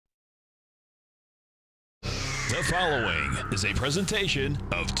The following is a presentation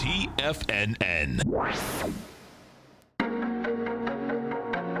of TFNN.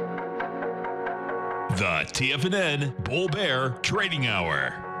 The TFNN Bull Bear Trading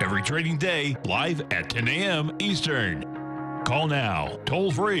Hour. Every trading day, live at 10 a.m. Eastern. Call now,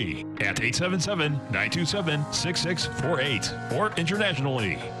 toll free at 877-927-6648 or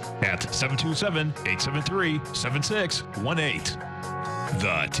internationally at 727-873-7618.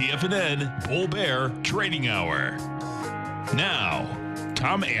 The TFNN Bull Bear Trading Hour. Now,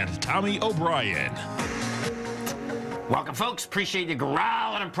 Tom and Tommy O'Brien. Welcome, folks. Appreciate you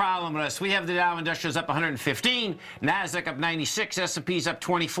growling and prowling with us. We have the Dow Industrials up 115, Nasdaq up 96, S&P's up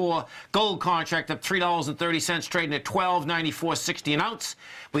 24, gold contract up $3.30, trading at $12.9460 an ounce.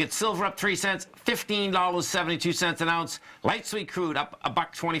 We get silver up 3 cents, $15.72 an ounce. Light sweet crude up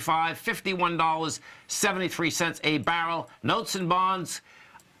 $1.25, $51.73 a barrel. Notes and bonds.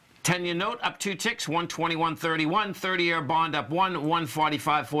 10-year note up 2 ticks, 121.31. 30-year bond up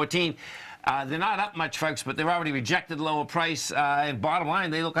 145.14. They're not up much, folks, but they've already rejected lower price. And bottom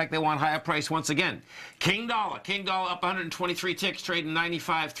line, they look like they want higher price once again. King dollar up 123 ticks, trading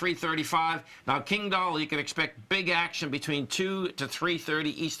 95.335. Now, King dollar, you can expect big action between 2 to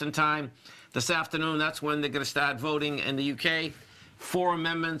 3:30 Eastern time this afternoon. That's when they're going to start voting in the UK. 4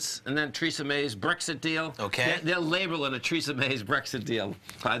 amendments, and then Theresa May's Brexit deal. Okay. They're labeling a Theresa May's Brexit deal,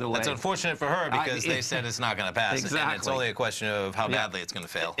 by the way. That's unfortunate for her because they said it's not going to pass. Exactly. And it's only a question of how badly it's going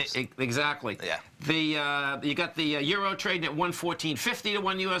to fail. Exactly. Yeah. You got the euro trading at 114.50 to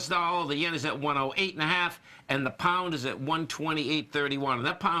 $1 US. The yen is at 108.5, and the pound is at 128.31. And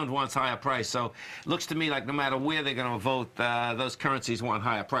that pound wants higher price. So it looks to me like no matter where they're going to vote, those currencies want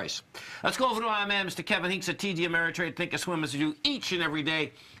higher price. Let's go over to our man, Mr. Kevin Hinks at TD Ameritrade. Thinkorswim, as we do each and every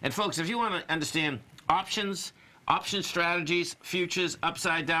day. And folks, if you want to understand options strategies, futures,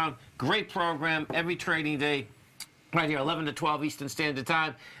 upside down, great program every trading day, right here, 11 to 12 Eastern Standard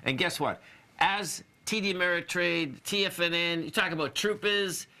Time. And guess what? As TD Ameritrade, TFNN, you talk about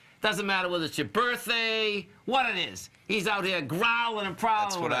troopers, doesn't matter whether it's your birthday, what it is. He's out here growling and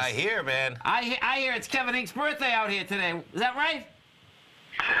prowling. That's what I hear, man. I hear it's Kevin Hinks' birthday out here today. Is that right?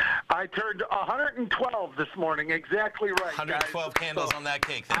 I turned 112 this morning. Exactly right, 112 guys. candles on that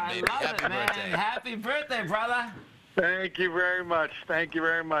cake, then, baby. I love Happy it, man. birthday. Happy birthday, brother. Thank you very much. Thank you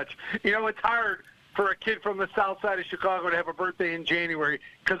very much. You know, it's hard for a kid from the south side of Chicago to have a birthday in January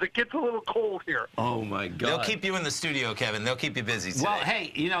because it gets a little cold here. Oh, my God. They'll keep you in the studio, Kevin. They'll keep you busy today. Well,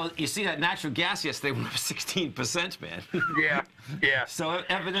 hey, you know, you see that natural gas yesterday went up 16%, man. Yeah, yeah. So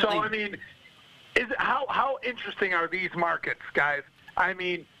evidently... So, I mean, how interesting are these markets, guys? I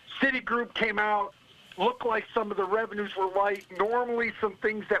mean, Citigroup came out, looked like some of the revenues were light. Normally some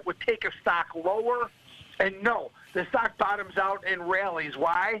things that would take a stock lower. And no, the stock bottoms out and rallies.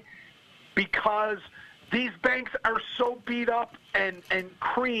 Why? Because these banks are so beat up and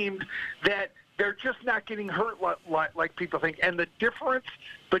creamed that they're just not getting hurt like people think. And the difference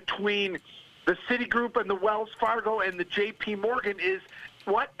between the Citigroup and the Wells Fargo and the JP Morgan is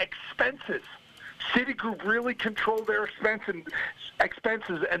what? Expenses. Citigroup really controlled their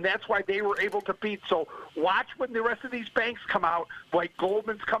expenses, and that's why they were able to beat. So watch when the rest of these banks come out, like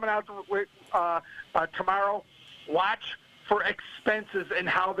Goldman's coming out tomorrow. Watch for expenses and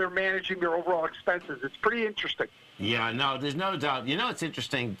how they're managing their overall expenses. It's pretty interesting. Yeah, no, there's no doubt. You know what's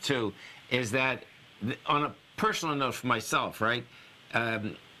interesting, too, is that on a personal note for myself, right,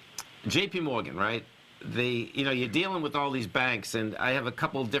 JP Morgan, right, you're dealing with all these banks, and I have a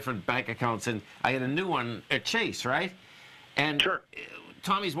couple different bank accounts, and I had a new one at Chase, right? And sure.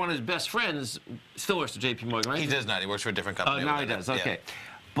 Tommy's one of his best friends, still works for JP Morgan, right? He does not. He works for a different company. Oh, now he does. Okay. Yeah.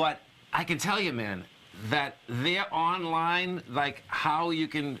 But I can tell you, man, that they're online, like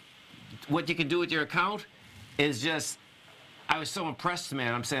what you can do with your account is just, I was so impressed,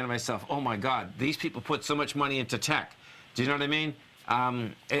 man. I'm saying to myself, oh, my God, these people put so much money into tech. Do you know what I mean? Well,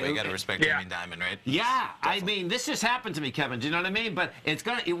 you got to respect Jamie Dimon, right? Yeah, Definitely. I mean, this just happened to me, Kevin. Do you know what I mean? But it's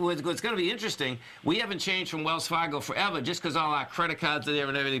gonna be interesting. We haven't changed from Wells Fargo forever, just because all our credit cards are there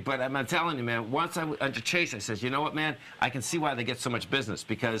and everything. But I'm telling you, man. Once I went to Chase, I says, you know what, man? I can see why they get so much business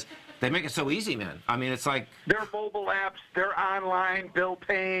because they make it so easy, man. I mean, it's like their mobile apps, their online bill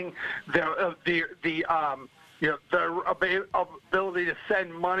paying, their ability to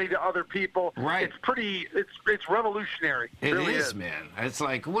send money to other people. Right. It's pretty. It's revolutionary. It really is, man. It's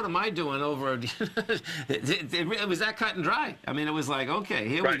like, what am I doing over? It was that cut and dry. I mean, it was like, okay,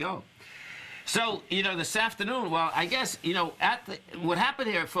 here we go. So, this afternoon, well, I guess, what happened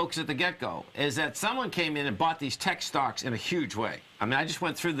here, folks, at the get-go is that someone came in and bought these tech stocks in a huge way. I mean, I just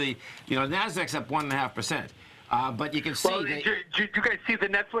went through Nasdaq's up 1.5%. But you can see. Well, did you guys see the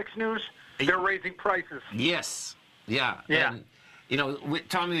Netflix news? They're raising prices. Yes. Yeah. Yeah. And, you know,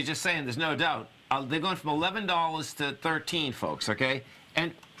 Tommy was just saying, there's no doubt. They're going from $11 to $13, folks, okay?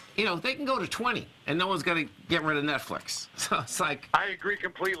 And, you know, they can go to 20, and no one's going to get rid of Netflix. So it's like... I agree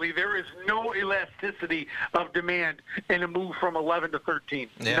completely. There is no elasticity of demand in a move from 11 to 13.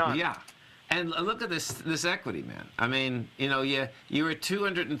 Yeah. None. Yeah. And look at this equity, man. I mean, you know, you were at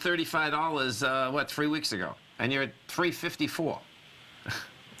 $235, 3 weeks ago, and you're at $354.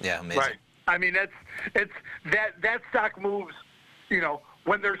 Yeah, amazing. Right. I mean, that stock moves, you know,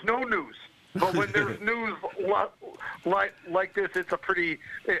 when there's no news. But when there's news like this, it's a pretty,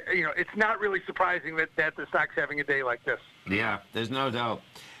 you know, it's not really surprising that the stock's having a day like this. Yeah, there's no doubt.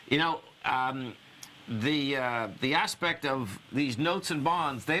 You know, the aspect of these notes and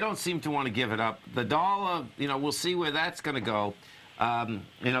bonds, they don't seem to want to give it up. The dollar, you know, we'll see where that's going to go.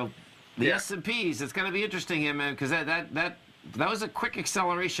 You know, the S&Ps, it's going to be interesting here, man, because that was a quick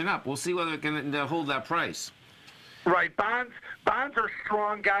acceleration up. We'll see whether it can hold that price. Right. Bonds are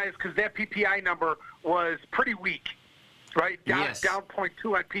strong, guys, because that PPI number was pretty weak, right? Down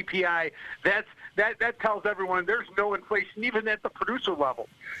 0.2 on PPI. That tells everyone there's no inflation even at the producer level.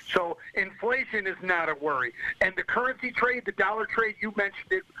 So inflation is not a worry. And the currency trade, the dollar trade, you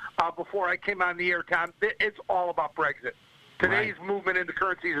mentioned it before I came on the air, Tom. It's all about Brexit. Today's movement in the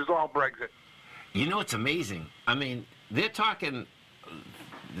currencies is all Brexit. You know, it's amazing. I mean, they're talking.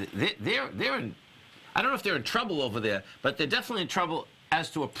 They're in. I don't know if they're in trouble over there, but they're definitely in trouble as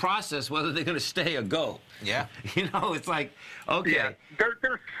to a process, whether they're going to stay or go. Yeah. You know, it's like, okay. Yeah,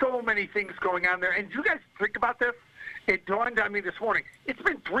 there's so many things going on there. And you guys think about this? It dawned on me this morning. It's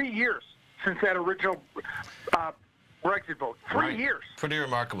been 3 years since that original Brexit vote. 3 years. Pretty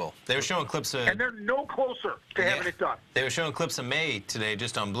remarkable. They were showing clips of... And they're no closer to having it done. They were showing clips of May today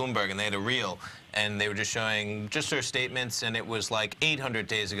just on Bloomberg, and they had a reel, and they were just showing just their statements, and it was like 800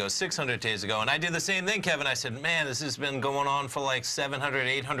 days ago, 600 days ago. And I did the same thing, Kevin. I said, man, this has been going on for like 700,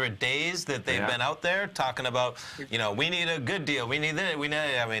 800 days that they've been out there talking about, you know, we need a good deal. We need that.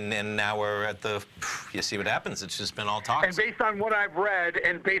 I mean, and now we're at the, you see what happens. It's just been all talk. And based on what I've read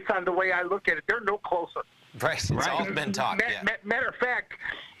and based on the way I look at it, they're no closer. Right. It's all been talk. Matter of fact,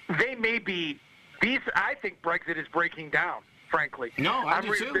 they may be, I think Brexit is breaking down, frankly. No, I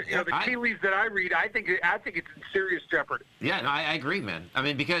do too. You know, the tea leaves that I read, I think it's in serious jeopardy. Yeah, no, I agree, man. I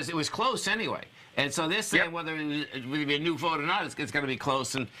mean, because it was close anyway. And so they're saying whether it will be a new vote or not, it's going to be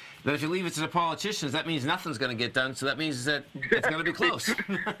close. And that if you leave it to the politicians, that means nothing's going to get done. So that means that it's going to be close.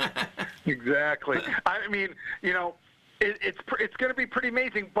 Exactly. I mean, you know, it's going to be pretty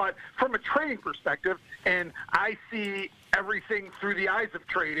amazing, but from a trading perspective, and I see everything through the eyes of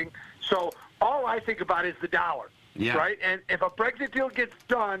trading, so all I think about is the dollar, right? And if a Brexit deal gets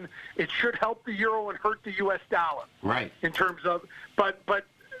done, it should help the euro and hurt the U.S. dollar, right? In terms of, but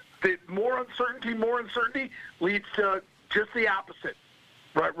the more uncertainty leads to just the opposite.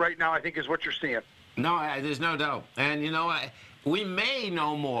 Right now, I think is what you're seeing. No, there's no doubt, and you know, we may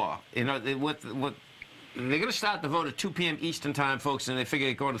know more. You know, with they're going to start the vote at 2 p.m. Eastern time, folks, and they figure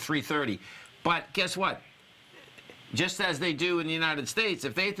it go to 3:30. But guess what? Just as they do in the United States,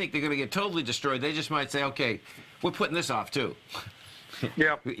 if they think they're going to get totally destroyed, they just might say, okay, we're putting this off too.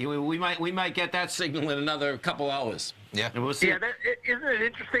 Yeah. We might get that signal in another couple hours. Yeah. And we'll see. Yeah, isn't it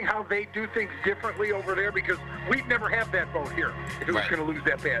interesting how they do things differently over there? Because we'd never have that vote here if it was going to lose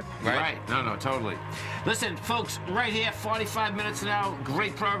that bad. Right. No, totally. Listen, folks, right here, 45 minutes now,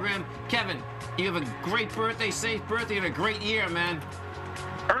 great program. Kevin, you have a great birthday, safe birthday, and a great year, man.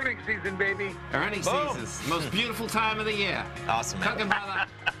 Earnings season, baby. Earnings season. Most beautiful time of the year. Awesome, man.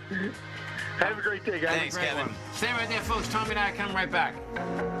 Have a great day, guys. Thanks, Kevin. Stay right there, folks. Tommy and I come right back.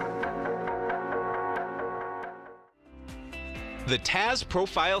 The TAS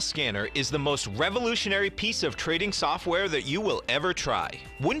Profile Scanner is the most revolutionary piece of trading software that you will ever try.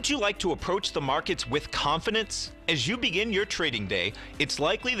 Wouldn't you like to approach the markets with confidence? As you begin your trading day, it's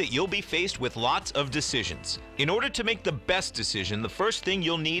likely that you'll be faced with lots of decisions. In order to make the best decision, the first thing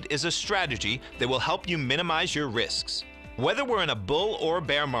you'll need is a strategy that will help you minimize your risks. Whether we're in a bull or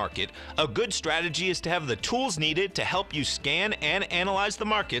bear market, a good strategy is to have the tools needed to help you scan and analyze the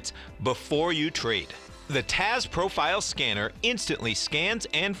markets before you trade. The TAS Profile Scanner instantly scans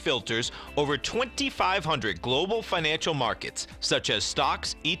and filters over 2,500 global financial markets, such as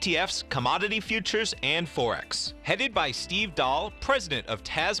stocks, ETFs, commodity futures, and Forex. Headed by Steve Dahl, president of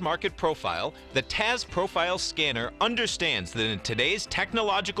TAS Market Profile, the TAS Profile Scanner understands that in today's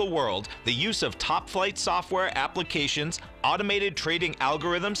technological world, the use of top-flight software applications, automated trading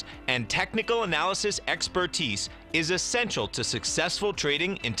algorithms, and technical analysis expertise is essential to successful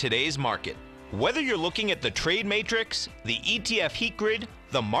trading in today's market. Whether you're looking at the trade matrix, the ETF heat grid,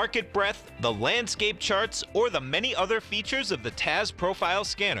 the market breadth, the landscape charts, or the many other features of the TAS Profile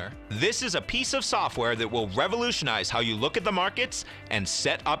Scanner, this is a piece of software that will revolutionize how you look at the markets and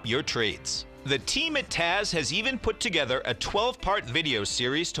set up your trades. The team at TAS has even put together a 12-part video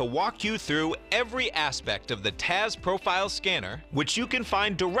series to walk you through every aspect of the TAS Profile Scanner, which you can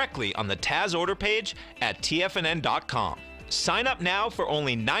find directly on the TAS order page at TFNN.com. Sign up now for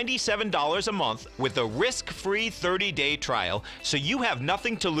only $97 a month with a risk-free 30-day trial, so you have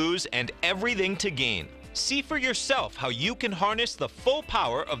nothing to lose and everything to gain. See for yourself how you can harness the full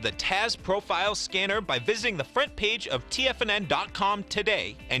power of the TAS Profile Scanner by visiting the front page of TFNN.com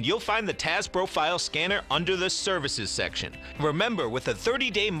today, and you'll find the TAS Profile Scanner under the Services section. Remember, with a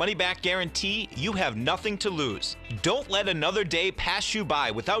 30-day money-back guarantee, you have nothing to lose. Don't let another day pass you by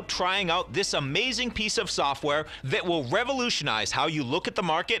without trying out this amazing piece of software that will revolutionize how you look at the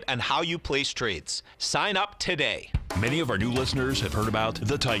market and how you place trades. Sign up today. Many of our new listeners have heard about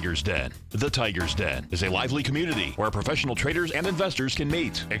the Tiger's Den. The Tiger's Den is a lively community where professional traders and investors can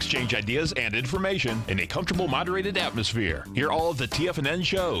meet, exchange ideas and information in a comfortable, moderated atmosphere. Hear all of the TFNN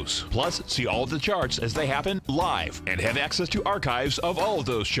shows, plus see all of the charts as they happen live, and have access to archives of all of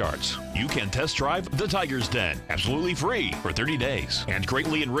those charts. You can test drive the Tiger's Den absolutely free for 30 days and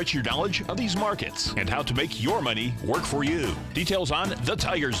greatly enrich your knowledge of these markets and how to make your money work for you. Details on the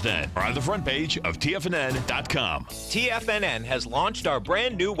Tiger's Den are on the front page of TFNN.com. TFNN has launched our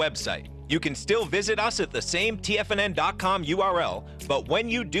brand new website. You can still visit us at the same TFNN.com URL, but when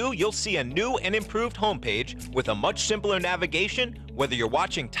you do, you'll see a new and improved homepage with a much simpler navigation, whether you're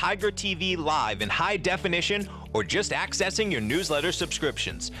watching Tiger TV live in high definition or just accessing your newsletter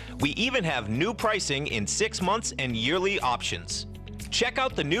subscriptions. We even have new pricing in 6 months and yearly options. Check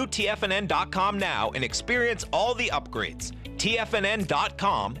out the new TFNN.com now and experience all the upgrades.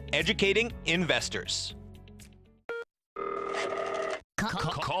 TFNN.com, educating investors.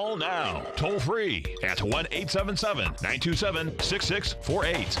 Call now, toll free at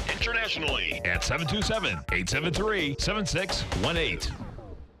 1-877-927-6648. Internationally at 727-873-7618.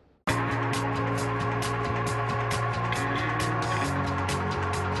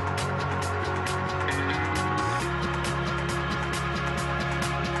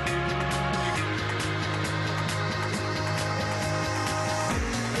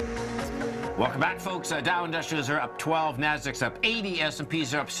 Welcome back, folks. Dow Industrials are up 12, Nasdaq's up 80,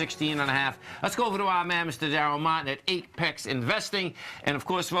 S&Ps are up 16.5. Let's go over to our man, Mr. Darryl Martin at Apex Investing. And of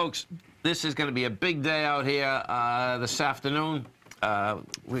course, folks, this is going to be a big day out here this afternoon.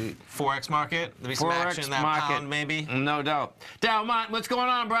 Forex market. There'll be some action in that pound, maybe. No doubt. Darryl Martin, what's going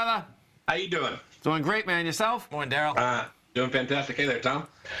on, brother? How you doing? Doing great, man. Yourself? Morning, Darryl. Doing fantastic. Hey there, Tom.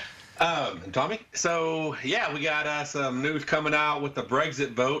 And Tommy. So, yeah, we got some news coming out with the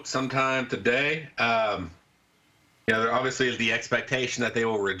Brexit vote sometime today. There obviously is the expectation that they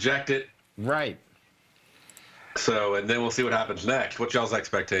will reject it. Right. So, and then we'll see what happens next. What's y'all's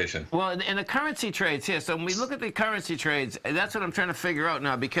expectation? Well, in the currency trades here, so when we look at the currency trades, that's what I'm trying to figure out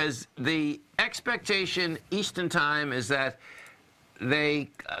now, because the expectation Eastern time is that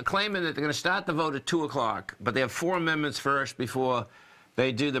they claiming that they're going to start the vote at 2 o'clock, but they have 4 amendments first before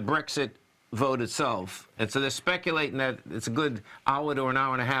they do the Brexit vote itself. And so they're speculating that it's a good hour to an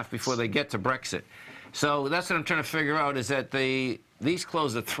hour and a half before they get to Brexit. So that's what I'm trying to figure out, is that these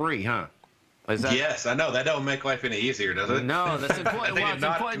close at 3, huh? Yes, I know. That don't make life any easier, does it? No, that's important. Well, it's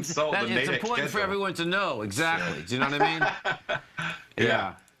important, it's important for everyone to know. Exactly. Do you know what I mean?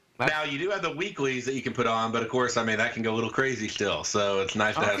 Yeah. Now, you do have the weeklies that you can put on, but of course, I mean, that can go a little crazy still. So it's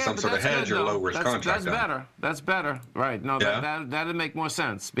nice to have some sort of hedge or low-risk contract. That's better. That's better. Right. No, that'd make more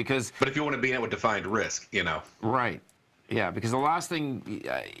sense, because... But if you want to be in it with defined risk, you know. Right. Yeah, because the last thing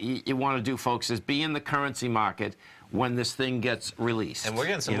you want to do, folks, is be in the currency market when this thing gets released. And we're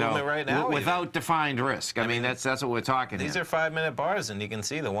getting some movement right now. Without defined risk. I mean, that's what we're talking These are 5-minute bars, and you can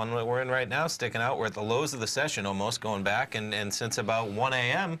see the one that we're in right now sticking out. We're at the lows of the session almost going back, and since about 1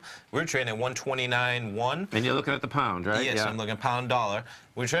 a.m., we're trading at 129.1. And you're looking at the pound, right? Yes, I'm looking at pound dollar.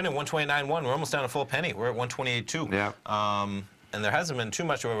 We're trading at 129.1. We're almost down a full penny. We're at 128.2. Yeah. And there hasn't been too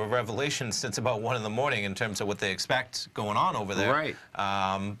much of a revelation since about 1 in the morning in terms of what they expect going on over there. Right.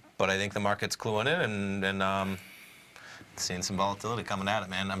 But I think the market's cluing in and seeing some volatility coming at it,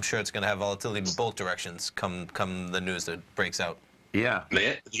 man. I'm sure it's going to have volatility in both directions come the news that breaks out. Yeah.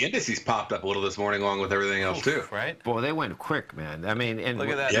 The indices popped up a little this morning along with everything else, too. Right? Boy, they went quick, man. I mean, and look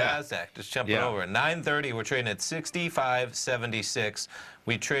at that Nasdaq just jumping over. 9:30, we're trading at 65.76.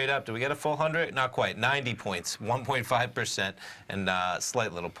 We trade up. Do we get a full 100? Not quite. 90 points, 1.5%, and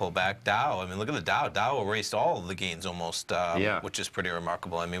slight little pullback. Dow, I mean, look at the Dow. Dow erased all of the gains almost, which is pretty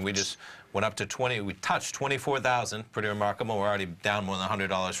remarkable. I mean, we went up to 20. We touched 24,000. Pretty remarkable. We're already down more than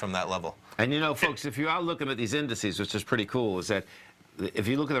 $100 from that level. And you know, folks, if you are looking at these indices, which is pretty cool, is that if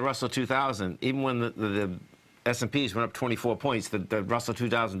you look at the Russell 2000, even when the S&Ps went up 24 points, the Russell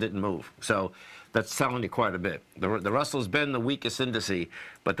 2000 didn't move. So that's telling you quite a bit. The Russell's been the weakest indice,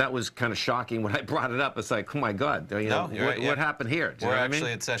 but that was kind of shocking when I brought it up. It's like, oh my God, you know, what happened here? We're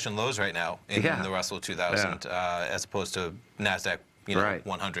actually at session lows right now in the Russell 2000, as opposed to NASDAQ,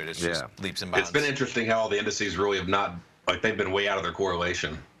 100. It's just leaps and bounds. It's been interesting how all the indices really have not, like, they've been way out of their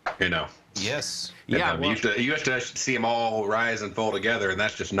correlation, you know. Yes. Yeah. You used to see them all rise and fall together, and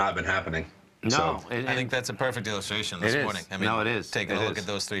that's just not been happening. No, So, I think that's a perfect illustration this morning. I mean, no, it is. Taking a look at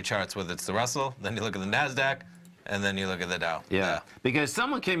those three charts, whether it's the Russell, then you look at the NASDAQ, and then you look at the Dow. Yeah. Because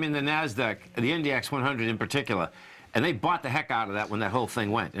someone came in the NASDAQ, the NDX 100 in particular, and they bought the heck out of that when that whole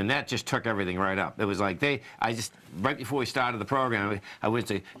thing went, and that just took everything right up. It was like right before we started the program, I went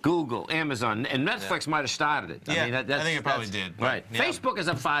to Google, Amazon, and Netflix might have started it. Yeah, I think it probably did. Right. Yeah. Facebook is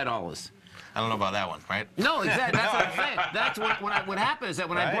up $5. I don't know about that one, right? No, exactly. That's what I'm saying. That's what happened is that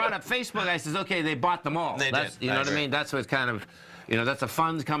when I brought up Facebook, I says, okay, they bought them all. They did. You know what I mean? That's what's kind of, you know, that's the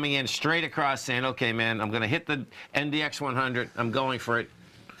funds coming in straight across saying, okay, man, I'm going to hit the NDX 100. I'm going for it.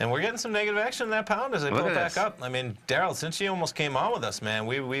 And we're getting some negative action in that pound as they pull back up. I mean, Daryl, since you almost came on with us, man,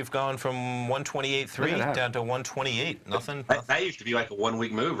 we've gone from 128.3 down to 128. Nothing. That used to be like a 1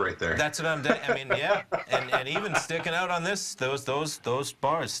 week move right there. That's what I'm doing. I mean, yeah, and even sticking out on this, those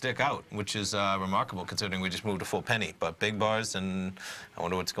bars stick out, which is remarkable considering we just moved a full penny. But big bars, and I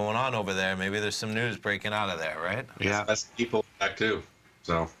wonder what's going on over there. Maybe there's some news breaking out of there, right? Yeah, that's people back too.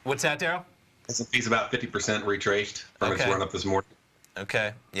 So what's that, Daryl? S&P's about 50% retraced from its run up this morning.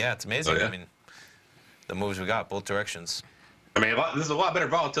 Okay. Yeah, it's amazing. I mean, the moves we got, both directions. I mean, this is a lot better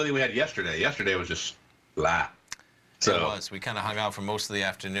volatility than we had yesterday. Yesterday was just flat. So it was. We kind of hung out for most of the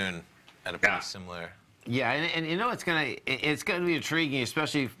afternoon at a pretty similar. Yeah, and you know it's gonna be intriguing,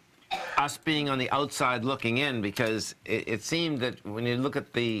 especially us being on the outside looking in, because it seemed that when you look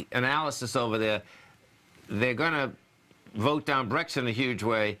at the analysis over there, they're gonna vote down Brexit in a huge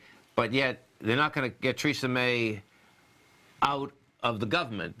way, but yet they're not gonna get Theresa May out of the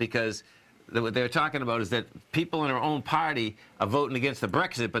government, because what they're talking about is that people in her own party are voting against the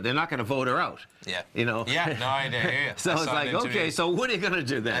Brexit, but they're not going to vote her out. Yeah. You know? Yeah, no, I hear you. So it's like, okay, so what are you going to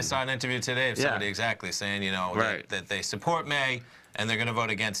do then? I saw an interview today of somebody exactly saying, you know, that they support May and they're going to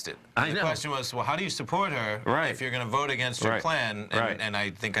vote against it. The question was, well, how do you support her if you're going to vote against her plan? And I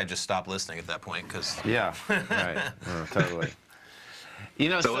think I just stopped listening at that point, because... Yeah, right. Oh, totally. You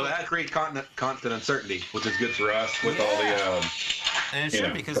know, so that creates constant uncertainty, which is good for us with all the... and it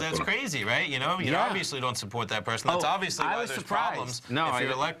should, because that's crazy, right? You know, you obviously don't support that person. That's obviously why there's problems. No, if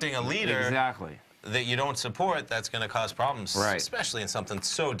you're electing a leader that you don't support, that's going to cause problems, especially in something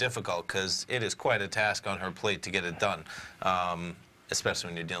so difficult, because it is quite a task on her plate to get it done, especially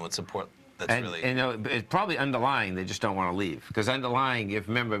when you're dealing with support. That's really... And you know, it's probably underlying, they just don't want to leave. Because underlying, if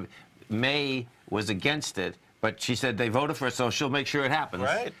remember, May was against it, but she said they voted for it, so she'll make sure it happens.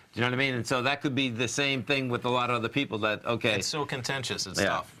 Right. Do you know what I mean? And so that could be the same thing with a lot of other people that, okay. It's so contentious and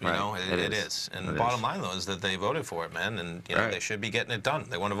stuff, you know? It is. And the bottom line, though, is that they voted for it, man. And, you know, they should be getting it done.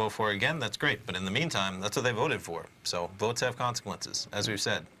 They want to vote for it again, that's great. But in the meantime, that's what they voted for. So votes have consequences, as we've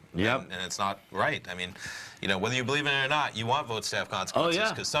said. Yep. And it's not right. I mean, you know, whether you believe in it or not, you want votes to have consequences. Oh, yeah.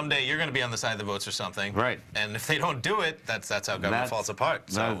 Because someday you're going to be on the side that votes for something. Right. And if they don't do it, that's how government falls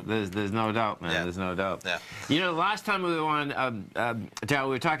apart. So there's no doubt, man. There's no doubt. Yeah. You know, last time we were on, Dal,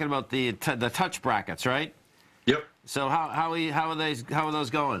 we were talking about the touch brackets, right? Yep. So how are those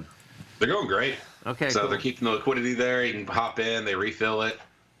going? They're going great. Okay. So they're keeping the liquidity there. You can hop in, they refill it.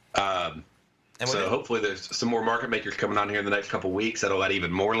 So hopefully there's some more market makers coming on here in the next couple of weeks that'll add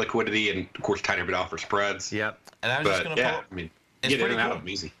even more liquidity and, of course, tighter bid offer spreads. Yep. And I was just going to I mean, get in and out of them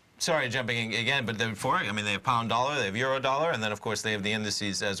easy. Sorry, jumping in again, but the Forex, I mean, they have pound dollar, they have euro dollar, and then, of course, they have the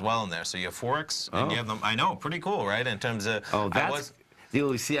indices as well in there. So you have Forex, and you have them. I know, pretty cool, right, in terms of... Oh, that's...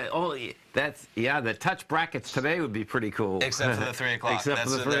 the touch brackets today would be pretty cool. Except for the 3 o'clock. Except for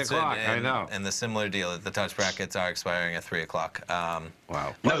the 3 o'clock, I know. And the similar deal, the touch brackets are expiring at 3 o'clock.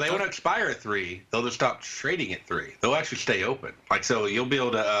 Wow. No, they won't expire at 3. They'll just stop trading at 3. They'll actually stay open. Like, so you'll be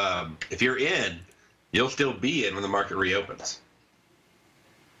able to, if you're in, you'll still be in when the market reopens.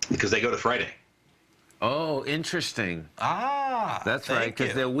 Because they go to Friday. Oh, interesting. Ah, that's right,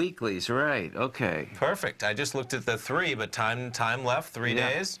 because they're weeklies, right? Okay. Perfect. I just looked at the 3, but time left, 3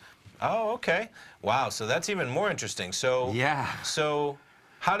 days. Oh, okay. Wow. So that's even more interesting. So So,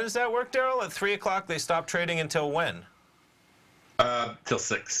 how does that work, Daryl? At 3 o'clock, they stop trading until when? Till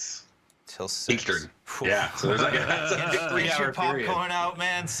 6. till 6. Eastern. Yeah, so there's like a 3 Get hour your popcorn period. out,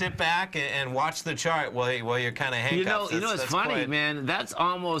 man. Sit back and watch the chart while you're kind of handcuffed. You know, it's funny, quite... man. That's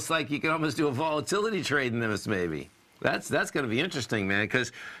almost like you can almost do a volatility trade in this, maybe. That's going to be interesting, man,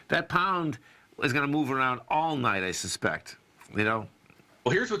 because that pound is going to move around all night, I suspect. You know.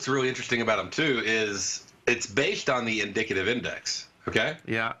 Well, here's what's really interesting about them too is it's based on the indicative index. Okay.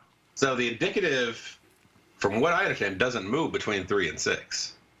 Yeah. So the indicative, from what I understand, doesn't move between 3 and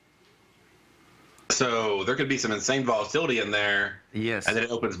 6. So there could be some insane volatility in there. Yes. And then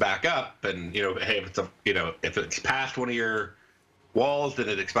it opens back up, and hey, if it's past one of your walls, then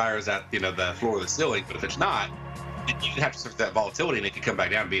it expires at the floor of the ceiling. But if it's not, you have to surf that volatility, and it can come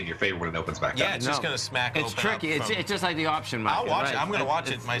back down and be in your favor when it opens back up. Yeah, it's just going to smack open. It's tricky. It's just like the option market. I'll watch right? it. I'm going to watch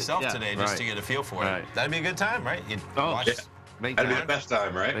it myself today just to get a feel for it. That'd be a good time, right? You'd watch it. That'd be the best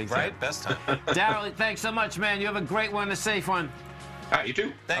time, right? Right, best time. Daryl, thanks so much, man. You have a great one, a safe one. All right, you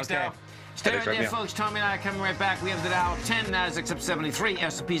too. Thanks, Daryl. Stay right there, folks. Tommy and I are coming right back. We have the Dow 10, Nasdaq's up 73,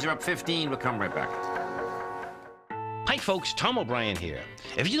 S&Ps are up 15. We'll come right back. Hi folks, Tom O'Brien here.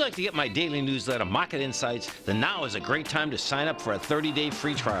 If you'd like to get my daily newsletter, Market Insights, then now is a great time to sign up for a 30-day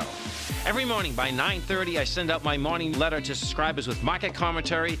free trial. Every morning by 9:30, I send out my morning letter to subscribers with market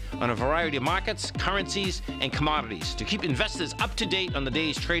commentary on a variety of markets, currencies, and commodities to keep investors up to date on the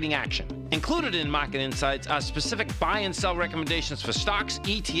day's trading action. Included in Market Insights are specific buy and sell recommendations for stocks,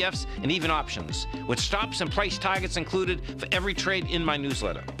 ETFs, and even options, with stops and price targets included for every trade in my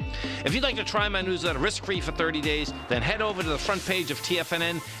newsletter. If you'd like to try my newsletter risk-free for 30 days, then head over to the front page of TFNN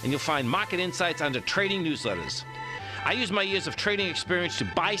and you'll find Market Insights under Trading Newsletters. I use my years of trading experience to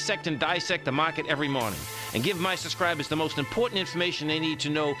bisect and dissect the market every morning and give my subscribers the most important information they need to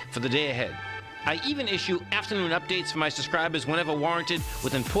know for the day ahead. I even issue afternoon updates for my subscribers whenever warranted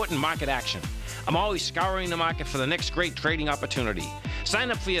with important market action. I'm always scouring the market for the next great trading opportunity. Sign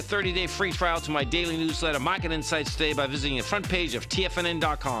up for your 30-day free trial to my daily newsletter, Market Insights, today by visiting the front page of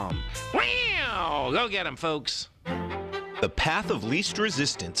TFNN.com. Wow! Go get 'em, folks. The Path of Least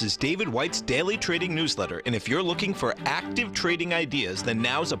Resistance is David White's daily trading newsletter, and if you're looking for active trading ideas, then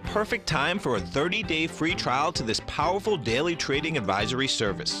now's a perfect time for a 30-day free trial to this powerful daily trading advisory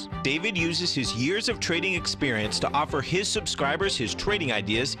service. David uses his years of trading experience to offer his subscribers his trading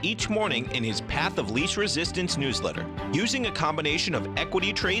ideas each morning in his Path of Least Resistance newsletter. Using a combination of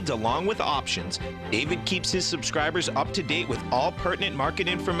equity trades along with options, David keeps his subscribers up to date with all pertinent market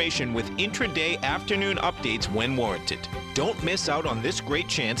information with intraday afternoon updates when warranted. Don't miss out on this great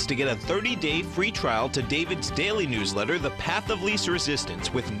chance to get a 30-day free trial to David's daily newsletter, The Path of Least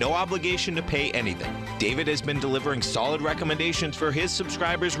Resistance, with no obligation to pay anything. David has been delivering solid recommendations for his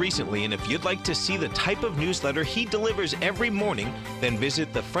subscribers recently, and if you'd like to see the type of newsletter he delivers every morning, then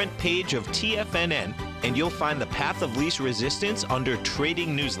visit the front page of TFNN and you'll find The Path of Least Resistance under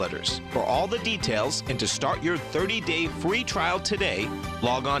Trading Newsletters. For all the details and to start your 30-day free trial today,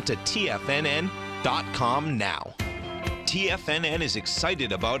 log on to TFNN.com now. TFNN is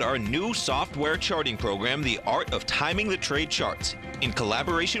excited about our new software charting program, The Art of Timing the Trade Charts. In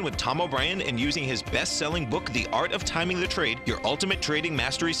collaboration with Tom O'Brien and using his best-selling book, The Art of Timing the Trade, Your Ultimate Trading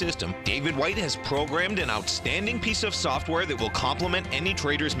Mastery System, David White has programmed an outstanding piece of software that will complement any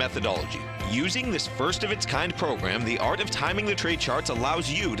trader's methodology. Using this first-of-its-kind program, The Art of Timing the Trade Charts allows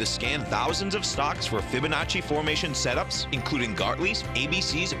you to scan thousands of stocks for Fibonacci formation setups, including Gartley's,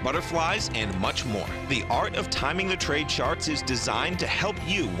 ABC's, butterflies, and much more. The Art of Timing the Trade Charts is designed to help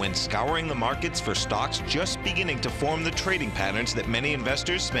you when scouring the markets for stocks just beginning to form the trading patterns that many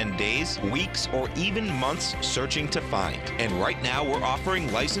investors spend days, weeks, or even months searching to find. And right now, we're offering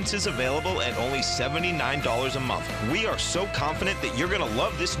licenses available at only $79 a month. We are so confident that you're going to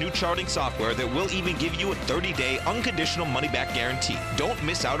love this new charting software that will even give you a 30-day unconditional money-back guarantee. Don't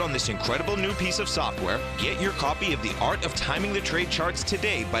miss out on this incredible new piece of software. Get your copy of The Art of Timing the Trade Charts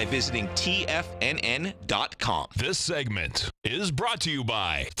today by visiting TFNN.com. This segment is brought to you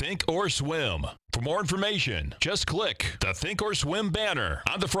by Think or Swim. For more information, just click the Think or Swim banner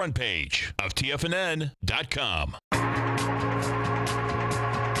on the front page of TFNN.com.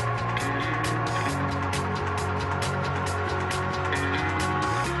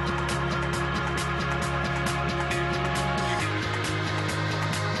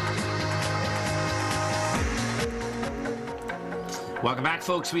 Welcome back,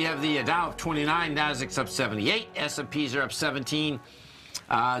 folks. We have the Dow up 29, Nasdaq's up 78, S&Ps are up 17.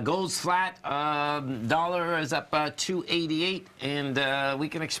 Gold's flat, dollar is up 288, and we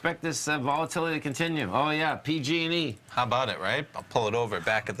can expect this volatility to continue. Oh yeah, PG&E. How about it, right? I'll pull it over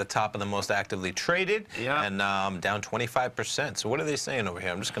back at the top of the most actively traded, and down 25%. So what are they saying over here?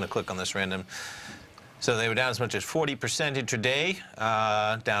 I'm just going to click on this random So they were down as much as 40% intraday,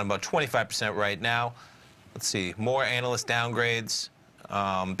 down about 25% right now. Let's see, more analyst downgrades.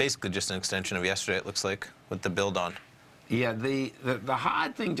 Basically just an extension of yesterday, it looks like, with the build on. Yeah, the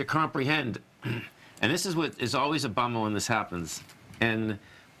hard thing to comprehend, and this is what is always a bummer when this happens in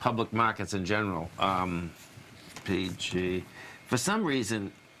public markets in general. PG, for some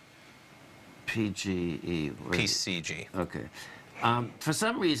reason, PGE. PCG. Okay. For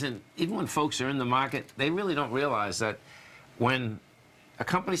some reason, even when folks are in the market, they really don't realize that when a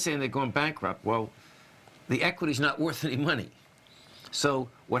company's saying they're going bankrupt, well, the equity's not worth any money. So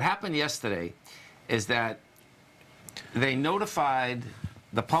what happened yesterday is that they notified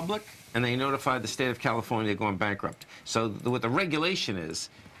the public and they notified the state of California they're going bankrupt. So what the regulation is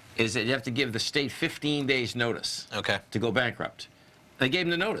that you have to give the state 15 days notice to go bankrupt. They gave them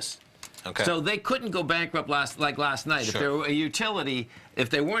the notice. Okay. So they couldn't go bankrupt last night. Sure. If they were a utility, if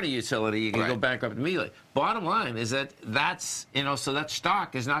they weren't a utility, you can go bankrupt immediately. Bottom line is that so that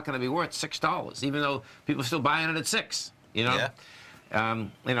stock is not going to be worth $6, even though people are still buying it at $6. Yeah.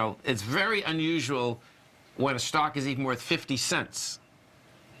 It's very unusual when a stock is even worth 50 cents,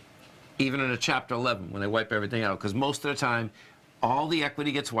 even in a Chapter 11 when they wipe everything out, because most of the time, all the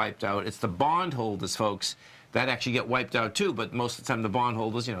equity gets wiped out. It's the bondholders, folks, that actually get wiped out too, but most of the time the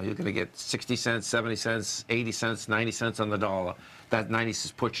bondholders, you're going to get 60 cents, 70 cents, 80 cents, 90 cents on the dollar. That 90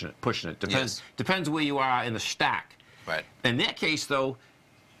 is pushing it. Depends where you are in the stack. Right. In their case, though,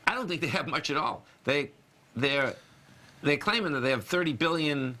 I don't think they have much at all. They're claiming that they have 30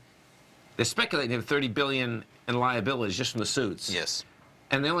 billion. They're speculating they have 30 billion in liabilities just from the suits. Yes.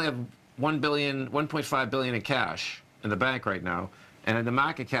 And they only have 1.5 billion in cash in the bank right now. And the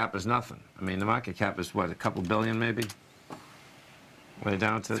market cap is nothing. I mean, the market cap is, what, a couple billion maybe? Way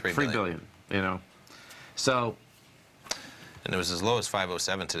down to 3 billion, So. And it was as low as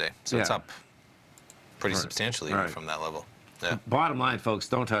 507 today. So it's up pretty substantially from that level. Yeah. Bottom line, folks,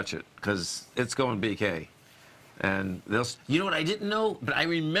 don't touch it, because it's going BK. And you know what I didn't know, but I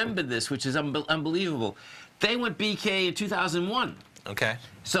remember this, which is unbelievable. They went BK in 2001. Okay.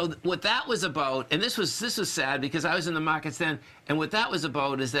 So what that was about, and this was sad because I was in the markets then, and what that was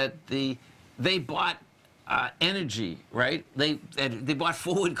about is that they bought energy, right? They bought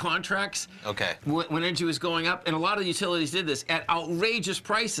forward contracts. Okay. When energy was going up, and a lot of utilities did this at outrageous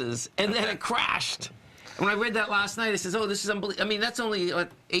prices, and then it crashed. And when I read that last night, I said, "Oh, this is unbelievable." I mean, that's only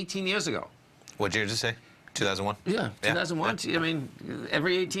 18 years ago. What year did you say? 2001? Yeah, 2001. Yeah. I mean,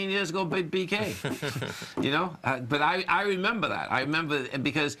 every 18 years go BK. But I remember that. I remember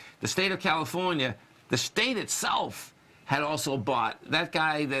because the state of California, the state itself had also bought that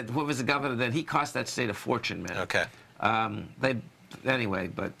guy what was the governor then? He cost that state a fortune, man. Okay. Anyway,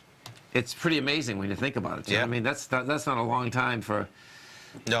 but it's pretty amazing when you think about it. Yeah. I mean, that's not a long time for.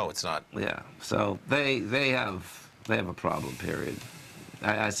 No, it's not. Yeah. So they have a problem. Period.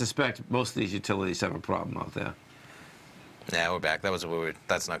 I suspect most of these utilities have a problem out there. Yeah, we're back. That's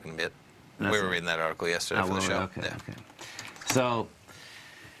not going to be it. We were reading that article yesterday for the show. Okay. So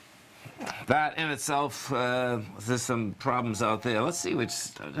that in itself, there's some problems out there. Let's see which.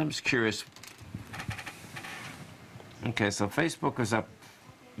 I'm just curious. Okay, so Facebook was up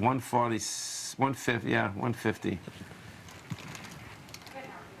 140, 150. Yeah, 150.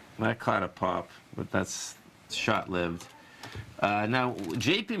 That caught a pop, but that's short-lived. Now,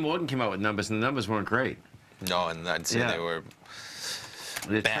 J.P. Morgan came out with numbers, and the numbers weren't great. No, and I'd say they were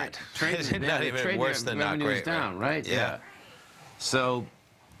bad. Not even worse than not great. Down, right? Yeah. So,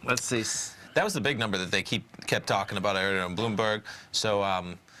 let's see. That was the big number that they kept talking about. I heard it on Bloomberg. So,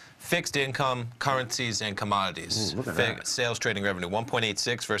 fixed income, currencies, and commodities. Ooh, look at that. Sales trading revenue,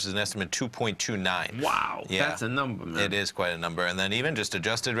 1.86 versus an estimate 2.29. Wow, yeah. That's a number, man. It is quite a number. And then even just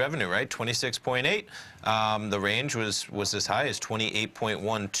adjusted revenue, right? 26.8. The range was as high as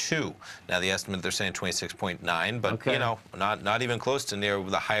 28.12. Now the estimate, they're saying 26.9, but not even close to near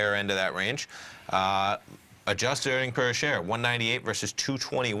the higher end of that range. Adjusted earnings per share, 198 versus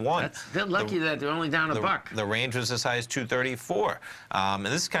 221. They're lucky that they're only down a buck. The range was as high as 234. And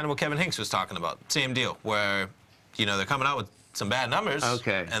this is kind of what Kevin Hinks was talking about. Same deal, where, they're coming out with some bad numbers.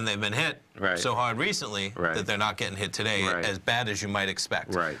 Okay. And they've been hit so hard recently that they're not getting hit today as bad as you might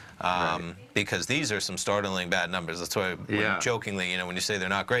expect. Right. Because these are some startling bad numbers. That's why, jokingly, when you say they're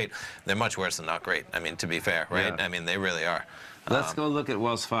not great, they're much worse than not great. I mean, to be fair, right? Yeah. I mean, they really are. Let's go look at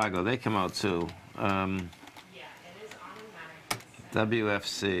Wells Fargo. They come out too.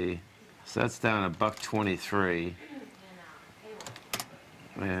 WFC, so that's down $1.23,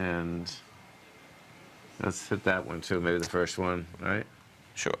 and let's hit that one too, maybe the first one, right?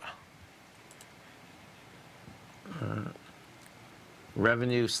 Sure.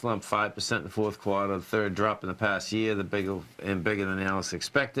 Revenue slumped 5% in the fourth quarter, the third drop in the past year, bigger than analysts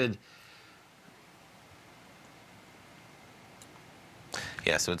expected.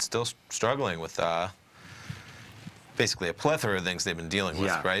 Yeah, so it's still struggling with basically a plethora of things they've been dealing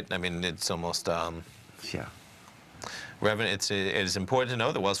with, right? I mean, it's almost revenue. It is important to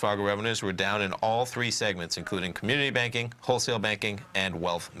know that Wells Fargo revenues were down in all three segments, including community banking, wholesale banking, and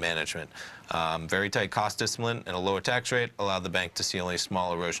wealth management. Very tight cost discipline and a lower tax rate allowed the bank to see only a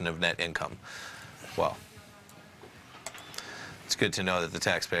small erosion of net income. Well, it's good to know that the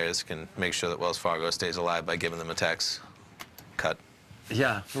taxpayers can make sure that Wells Fargo stays alive by giving them a tax cut.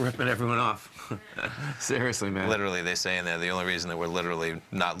 Yeah, ripping everyone off. Seriously, man. Literally, they say in there the only reason that we're literally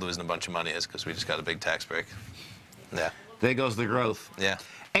not losing a bunch of money is because we just got a big tax break. Yeah. There goes the growth. Yeah.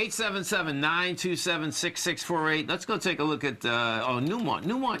 877-927-6648. Let's go take a look at Newmont.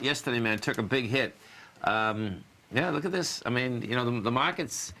 Newmont yesterday, man, took a big hit. Yeah, look at this. I mean, you know, the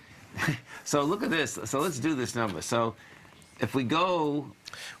markets. So look at this. So let's do this number. So if we go,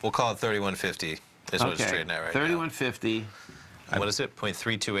 we'll call it 3150 is what it's trading at right 3150. Now. What is it?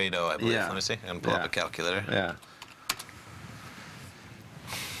 0.3280, I believe. Yeah. Let me see. I'm going to pull up a calculator. Yeah.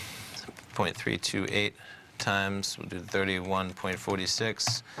 0.328 times, we'll do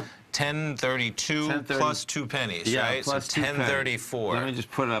 31.46. 1032 plus 2 pennies, right? Plus so 1034. Let me just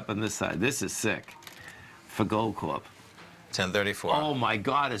put it up on this side. This is sick for Gold Corp. 1034. Oh my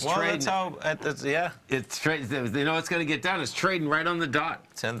God, it's trading. Well, that's how, yeah. It's trading. You know what's going to get done? It's trading right on the dot.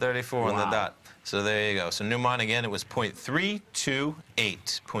 1034 on the dot. So there you go. So Newmont, again, it was 0.328.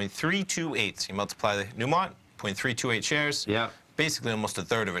 0.328. So you multiply the Newmont, 0.328 shares. Yeah. Basically almost a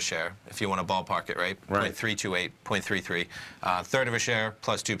third of a share, if you want to ballpark it, right? 0.328, 0.33. Third of a share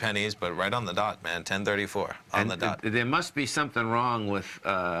plus 2 pennies, but right on the dot, man. 1034 on the dot. There must be something wrong with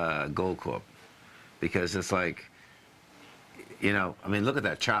Gold Corp, because it's like, you know, I mean, look at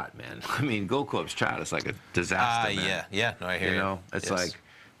that chart, man. I mean, Gold Corp's chart is like a disaster, man. Yeah. No, I hear you. You know, it's like,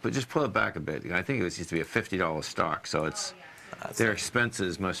 but just pull it back a bit. I think it used to be a $50 stock, so it's their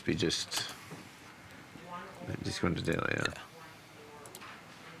expenses must be just going to daily. Yeah.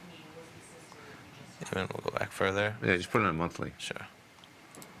 Even we'll go back further. Yeah, just put it on monthly. Sure.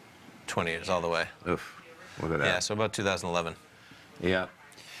 20 years all the way. Oof. Look at that. Yeah, so about 2011. Yeah.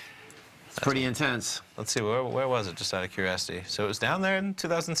 It's pretty intense. Let's see, where was it, just out of curiosity? So it was down there in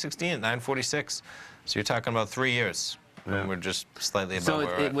 2016 at 946. So you're talking about 3 years. Yeah. And we're just slightly above where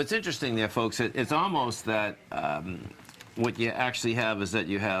we're at. What's interesting there, folks, it's almost that what you actually have is that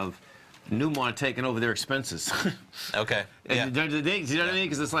you have Newmont taking over their expenses. Okay. Yeah. Do you know what I mean?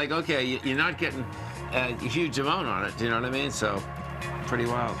 Because it's like, okay, you're not getting a huge amount on it. Do you know what I mean? So, pretty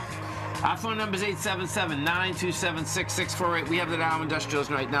wild. Our phone number is 877-927-6648. We have the Dow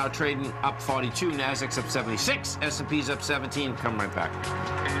Industrials right now trading up 42. Nasdaq's up 76. S&P's up 17. Come right back.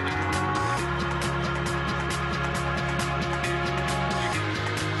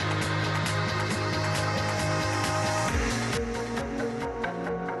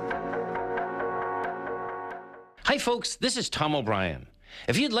 Hi folks, this is Tom O'Brien.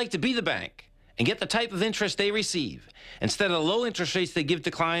 If you'd like to be the bank and get the type of interest they receive instead of the low interest rates they give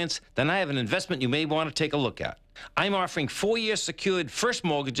to clients, then I have an investment you may want to take a look at. I'm offering 4-year secured first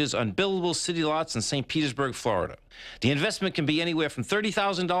mortgages on buildable city lots in St. Petersburg, Florida. The investment can be anywhere from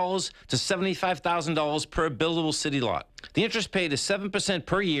 $30,000 to $75,000 per buildable city lot. The interest paid is 7%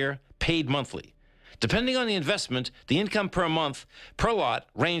 per year, paid monthly. Depending on the investment, the income per month per lot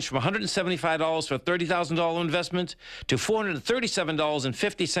ranged from $175 for a $30,000 investment to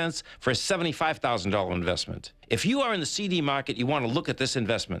 $437.50 for a $75,000 investment. If you are in the CD market, you want to look at this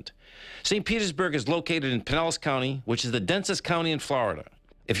investment. St. Petersburg is located in Pinellas County, which is the densest county in Florida.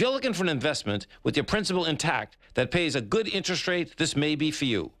 If you're looking for an investment with your principal intact that pays a good interest rate, this may be for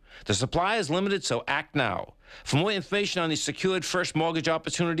you. The supply is limited, so act now. For more information on these secured first mortgage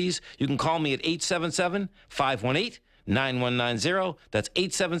opportunities, you can call me at 877-518-9190. That's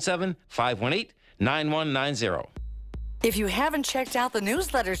 877-518-9190. If you haven't checked out the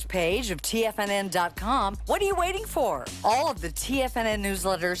newsletters page of TFNN.com, what are you waiting for? All of the TFNN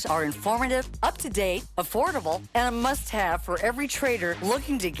newsletters are informative, up-to-date, affordable, and a must-have for every trader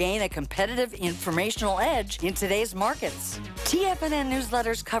looking to gain a competitive informational edge in today's markets. TFNN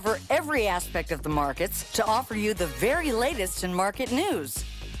newsletters cover every aspect of the markets to offer you the very latest in market news.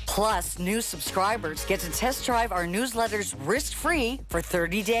 Plus, new subscribers get to test drive our newsletters risk-free for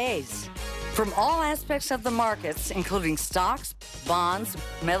 30 days. From all aspects of the markets, including stocks, bonds,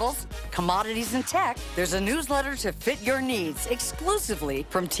 metals, commodities, and tech, there's a newsletter to fit your needs exclusively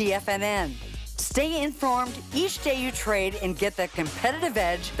from TFNN. Stay informed each day you trade and get that competitive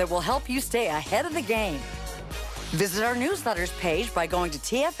edge that will help you stay ahead of the game. Visit our newsletters page by going to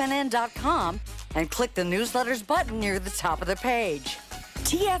TFNN.com and click the newsletters button near the top of the page.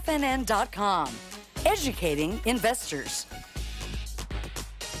 TFNN.com, educating investors.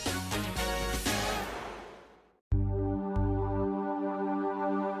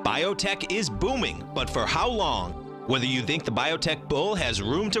 Biotech is booming, but for how long? Whether you think the biotech bull has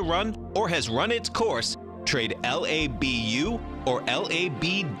room to run or has run its course, trade LABU or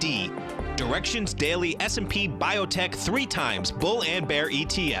LABD. Direction's daily S&P Biotech 3 times bull and bear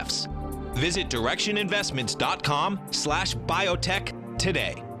ETFs. Visit directioninvestments.com/biotech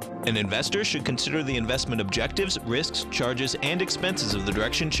today. An investor should consider the investment objectives, risks, charges, and expenses of the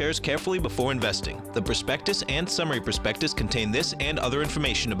Direction shares carefully before investing. The prospectus and summary prospectus contain this and other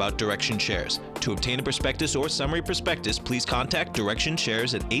information about Direction shares. To obtain a prospectus or summary prospectus, please contact Direction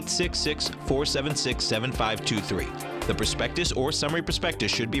shares at 866-476-7523. The prospectus or summary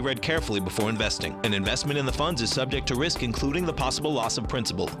prospectus should be read carefully before investing. An investment in the funds is subject to risk, including the possible loss of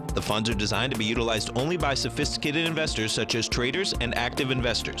principal. The funds are designed to be utilized only by sophisticated investors such as traders and active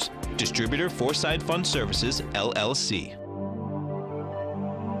investors. Distributor Foreside Fund Services, LLC.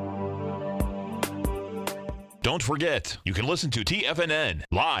 Don't forget, you can listen to TFNN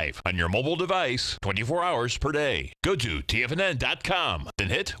live on your mobile device 24 hours per day. Go to TFNN.com, then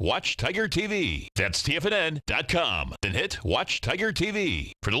hit Watch Tiger TV. That's TFNN.com, then hit Watch Tiger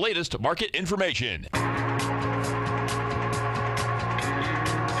TV for the latest market information.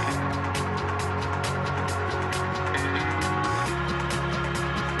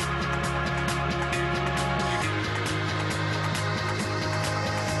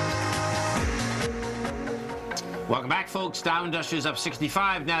 Welcome back, folks. Dow Industrials up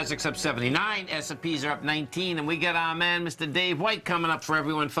 65, Nasdaq's up 79, S&Ps are up 19, and we got our man, Mr. Dave White, coming up for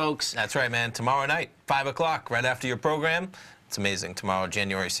everyone, folks. That's right, man. Tomorrow night, 5 o'clock, right after your program. It's amazing. Tomorrow,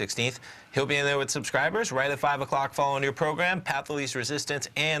 January 16th. He'll be in there with subscribers right at 5 o'clock following your program, Path of Least Resistance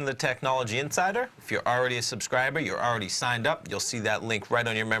and the Technology Insider. If you're already a subscriber, you're already signed up. You'll see that link right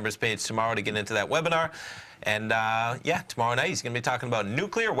on your members page tomorrow to get into that webinar. And yeah, tomorrow night he's going to be talking about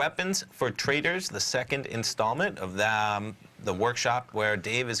nuclear weapons for traders, the second installment of the workshop where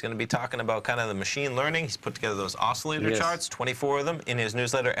Dave is going to be talking about kind of the machine learning. He's put together those oscillator charts, 24 of them in his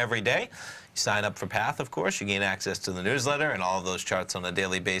newsletter every day. You sign up for Path, of course. You gain access to the newsletter and all of those charts on a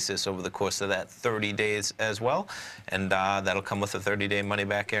daily basis over the course of that 30 days as well. And that'll come with a 30-day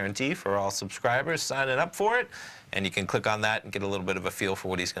money-back guarantee for all subscribers signing up for it. And you can click on that and get a little bit of a feel for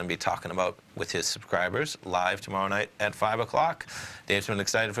what he's going to be talking about with his subscribers live tomorrow night at 5 o'clock. Dave's been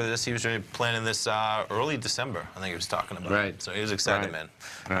excited for this. He was really planning this early December, I think he was talking about. Right. So he was excited, man.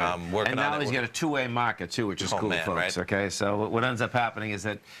 Right. Working and now on it. he's got a two-way market, too, which is cool, man, folks. right? Okay, so what ends up happening is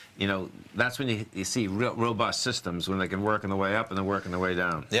that, you know, that's when you see real robust systems, when they can work on the way up and then work on the way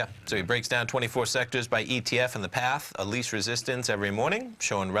down. Yeah, so he breaks down 24 sectors by ETF and the path of least resistance every morning,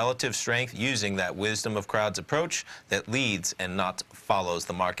 showing relative strength using that wisdom of crowds approach that leads and not follows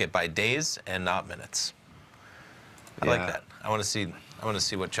the market by days and not minutes. I like that. I want to see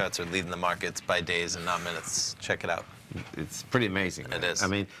what charts are leading the markets by days and not minutes. Check it out. It's pretty amazing. It is. I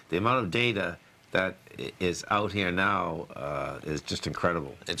mean, the amount of data that is out here now is just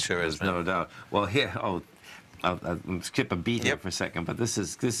incredible. It sure is, man. No doubt. Well, here, I'll skip a beat here for a second, but this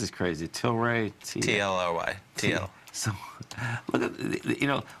is crazy. Tilray, TLRY, TL. So, look at, you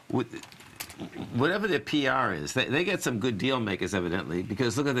know, whatever their PR is, they get some good deal makers, evidently,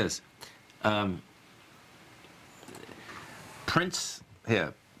 because look at this.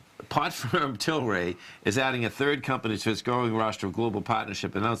 Pot firm Tilray is adding a third company to its growing roster of global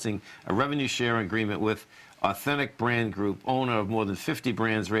partnership, announcing a revenue share agreement with Authentic Brand Group, owner of more than 50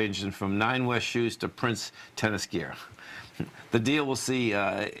 brands ranging from Nine West shoes to Prince tennis gear. The deal will see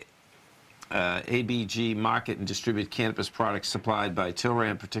ABG market and distribute cannabis products supplied by Tilray,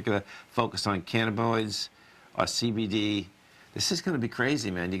 in particular, focused on cannabinoids or CBD. This is going to be crazy,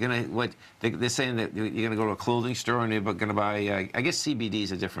 man. You're going to, they're saying that you're going to go to a clothing store and you're going to buy, I guess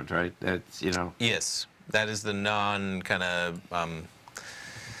CBDs are different, right? That's, you know. Yes, that is the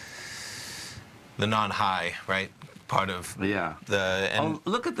the non-high, right? Part of the. And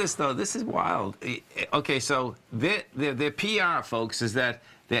look at this though. This is wild. Okay, so their PR, folks, is that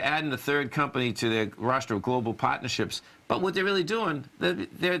they're adding a third company to their roster of global partnerships. But what they're really doing,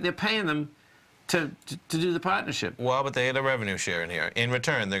 they're paying them to do the partnership. Well, but they had a revenue share in here. In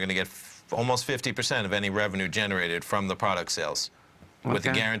return, they're going to get almost 50% of any revenue generated from the product sales, with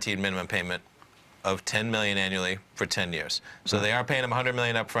a guaranteed minimum payment of $10 million annually for 10 years. So they are paying them $100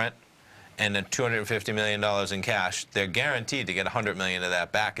 million up front and then $250 million in cash. They're guaranteed to get $100 million of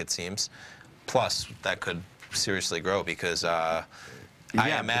that back, it seems. Plus, that could seriously grow because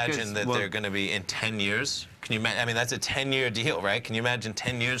I imagine that they're going to be in 10 years. Can you imagine? I mean, that's a 10-year deal, right? Can you imagine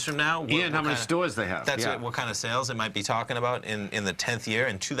 10 years from now? And how many stores they have. That's what kind of sales it might be talking about in the 10th year,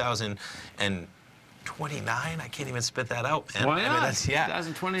 in 2029. I can't even spit that out, man. Why not? I mean, that's,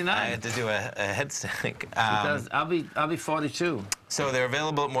 2029. I had to do a head sync. I'll be 42. So they're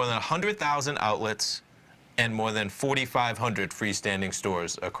available at more than 100,000 outlets and more than 4,500 freestanding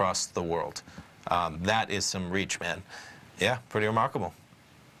stores across the world. That is some reach, man. Yeah, pretty remarkable.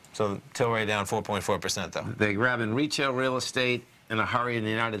 So Tilray down 4.4% though. They're grabbing retail real estate in a hurry in the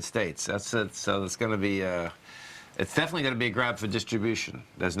United States. That's it. So it's going to be, it's definitely going to be a grab for distribution.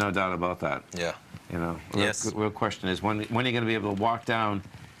 There's no doubt about that. Yeah. You know. Yes. Real question is when are you going to be able to walk down?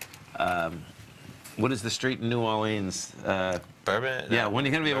 What is the street in New Orleans? Bourbon. Yeah. When are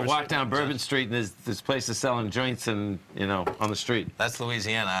you going to be able to walk Street? down Bourbon Street and there's places selling joints and on the street? That's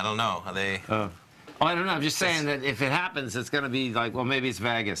Louisiana. I don't know. Are they? Oh, I don't know. I'm just saying that if it happens, it's going to be like, well, maybe it's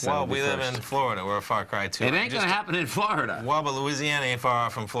Vegas. Well, we live in Florida. We're a far cry too. It ain't going to happen in Florida. Well, but Louisiana ain't far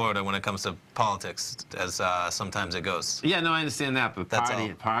off from Florida when it comes to politics, as sometimes it goes. Yeah, no, I understand that, but That's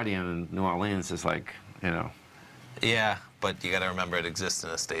partying in New Orleans is like, Yeah, but you got to remember it exists in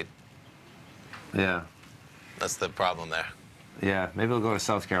a state. Yeah. That's the problem there. Yeah, maybe we'll go to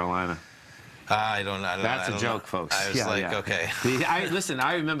South Carolina. I don't know. That's a joke, folks. I was okay. Listen,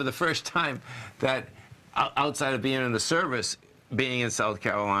 I remember the first time that outside of being in the service, being in South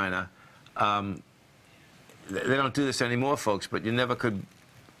Carolina, they don't do this anymore, folks, but you never could,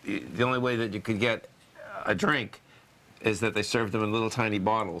 the only way that you could get a drink is that they served them in little tiny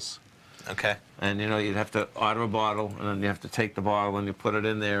bottles. Okay. And, you'd have to order a bottle, and then you have to take the bottle, and you put it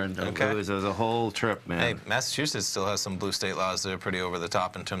in there, and it was a whole trip, man. Hey, Massachusetts still has some blue state laws that are pretty over the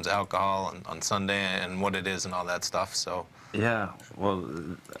top in terms of alcohol on Sunday and what it is and all that stuff, so. Yeah, well.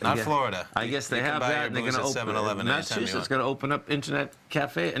 Not Florida. I guess they have that, and they're going to open. Massachusetts going to open up internet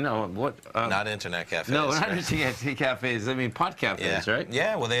cafe. No, what? Not internet cafes. No, not right? internet cafes. I mean, pot cafes, right?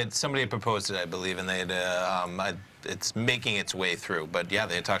 Yeah, well, somebody had proposed it, I believe, and they had. It's making its way through, but yeah,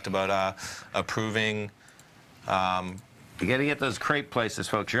 they talked about approving. You got to get those crepe places,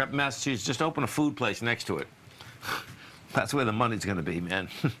 folks. You're up in Massachusetts, just open a food place next to it. That's where the money's going to be, man.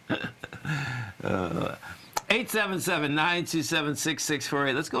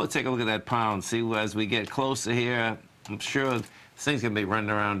 877-927-6648. Let's go take a look at that pound. See as we get closer here. I'm sure this thing's going to be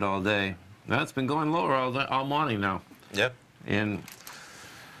running around all day. Now, it's been going lower all morning now. Yep. And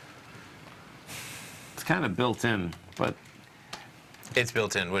it's kind of built in, but it's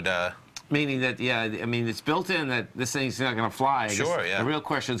built in with meaning that I mean it's built in that this thing's not going to fly. Sure, yeah. The real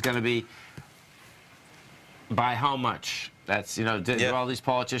question is going to be by how much. That's do all these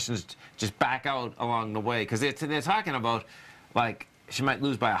politicians just back out along the way, because they're talking about like she might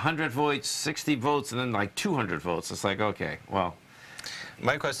lose by 100 votes, 60 votes, and then like 200 votes. It's like, okay, well.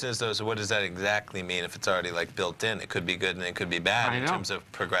 My question is, though, so what does that exactly mean if it's already like built in? It could be good and it could be bad in terms of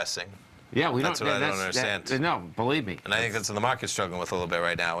progressing. Yeah, that's what I don't understand. No, believe me. And I think that's what the market's struggling with a little bit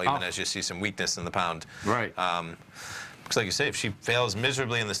right now, even as you see some weakness in the pound. Right. Because like you say, if she fails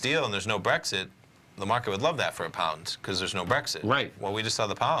miserably in this deal and there's no Brexit, the market would love that for a pound because there's no Brexit. Right. Well, we just saw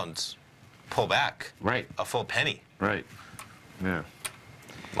the pound pull back. Right. A full penny. Right. Yeah.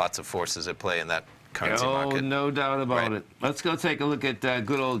 Lots of forces at play in that currency market. Oh, no doubt about it. Let's go take a look at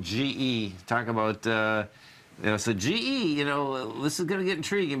good old GE. Talk about, so GE, this is going to get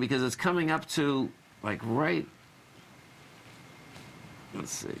intriguing because it's coming up to, like,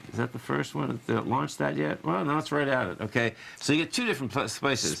 let's see, is that the first one? Did it launch that yet? Well, no, it's right at it. Okay, so you get two different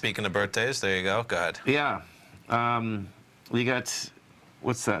places. Speaking of birthdays, there you go. Go ahead. Yeah. You got,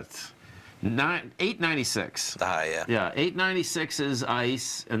 what's that? 896. The high, yeah. Yeah, 896 is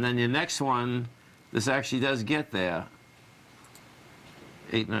ICE, and then your next one, this actually does get there.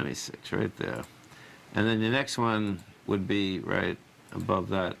 896, right there. And then your next one would be right above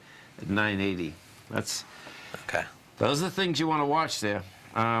that at 980. That's okay. Those are the things you want to watch there.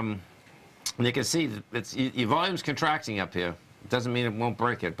 And you can see that your volume's contracting up here. It doesn't mean it won't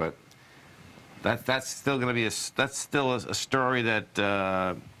break it, but that's still going to be a story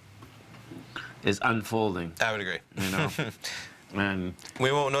that is unfolding. I would agree. And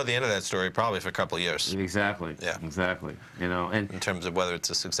we won't know the end of that story probably for a couple of years. Exactly. Yeah. Exactly. And in terms of whether it's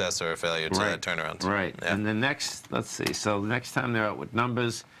a success or a failure to that turnaround. Right. Yeah. And the next, let's see. So the next time they're out with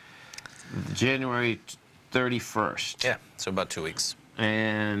numbers, January 31st. Yeah. So about 2 weeks.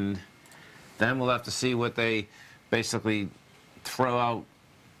 And then we'll have to see what they basically throw out.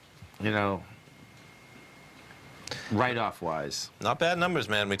 write-off wise. Not bad numbers,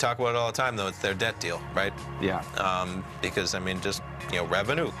 man. We talk about it all the time, though. It's their debt deal, right? Yeah. Because, I mean, just, you know,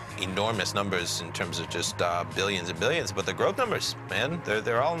 revenue, enormous numbers in terms of just billions and billions. But the growth numbers, man,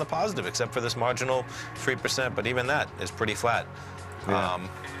 they're all in the positive, except for this marginal 3%. But even that is pretty flat. Yeah.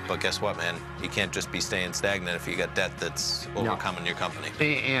 But guess what, man? You can't just be staying stagnant if you got debt that's overcoming your company.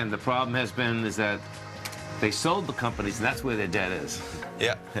 And the problem has been is that they sold the companies, and that's where their debt is.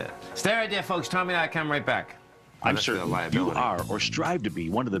 Yeah. Stay right there, folks. Tommy and I come right back. I'm certain you are or strive to be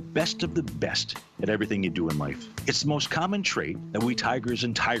one of the best at everything you do in life. It's the most common trait that we tigers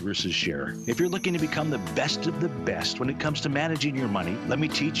and tigresses share. If you're looking to become the best of the best when it comes to managing your money, let me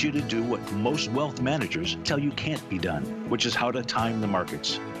teach you to do what most wealth managers tell you can't be done, which is how to time the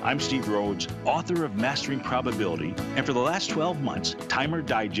markets. I'm Steve Rhodes, author of Mastering Probability, and for the last 12 months, Timer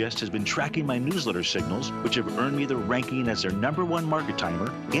Digest has been tracking my newsletter signals, which have earned me the ranking as their #1 market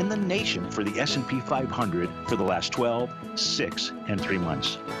timer in the nation for the S&P 500 for the last 12, 6, and 3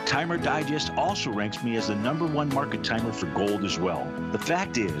 months. Timer Digest also ranks me as the #1 market timer for gold as well. The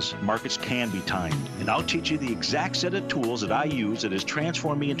fact is, markets can be timed, and I'll teach you the exact set of tools that I use that has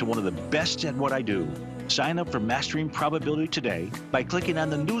transformed me into one of the best at what I do. Sign up for Mastering Probability today by clicking on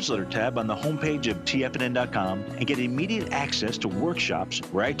the newsletter tab on the homepage of TFNN.com and get immediate access to workshops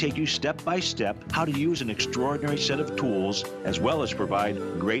where I take you step by step how to use an extraordinary set of tools as well as provide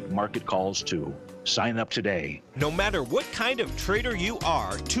great market calls too. Sign up today. No matter what kind of trader you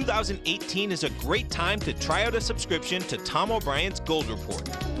are, 2018 is a great time to try out a subscription to Tom O'Brien's Gold Report.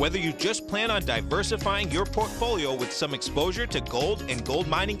 Whether you just plan on diversifying your portfolio with some exposure to gold and gold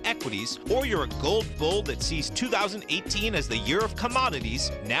mining equities, or you're a gold bull that sees 2018 as the year of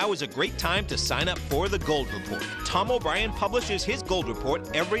commodities, now is a great time to sign up for the Gold Report. Tom O'Brien publishes his Gold Report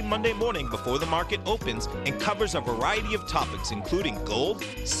every Monday morning before the market opens and covers a variety of topics including gold,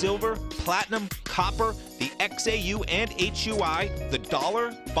 silver, platinum, copper, the XAU and HUI, the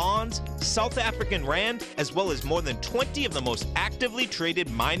dollar, bonds, South African rand, as well as more than 20 of the most actively traded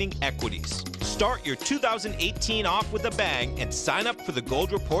mining equities. Start your 2018 off with a bang and sign up for the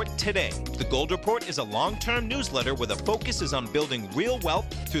Gold Report today. The Gold Report is a long-term newsletter where the focus is on building real wealth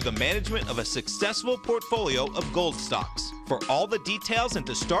through the management of a successful portfolio of gold stocks. For all the details and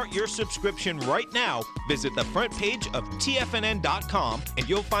to start your subscription right now, visit the front page of TFNN.com and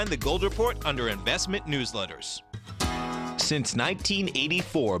you'll find the Gold Report under Investment Newsletters. Since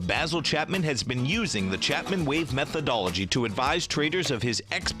 1984, Basil Chapman has been using the Chapman Wave methodology to advise traders of his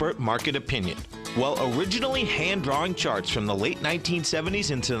expert market opinion. While originally hand-drawing charts from the late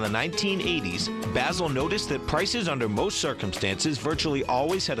 1970s into the 1980s, Basil noticed that prices under most circumstances virtually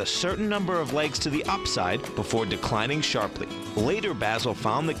always had a certain number of legs to the upside before declining sharply. Later, Basil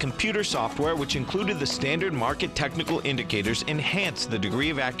found that computer software, which included the standard market technical indicators, enhanced the degree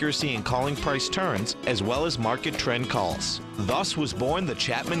of accuracy in calling price turns, as well as market trend calls. Thus was born the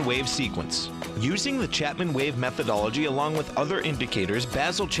Chapman Wave sequence. Using the Chapman Wave methodology along with other indicators,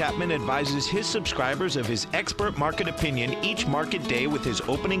 Basil Chapman advises his subscribers of his expert market opinion each market day with his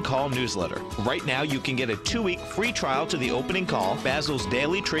opening call newsletter. Right now, you can get a 2-week free trial to the opening call, Basil's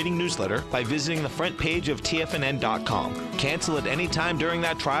daily trading newsletter, by visiting the front page of TFNN.com. Cancel at any time during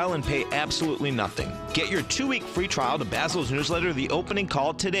that trial and pay absolutely nothing. Get your 2-week free trial to Basil's newsletter, The Opening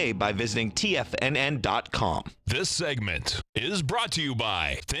Call, today by visiting TFNN.com. This segment is brought to you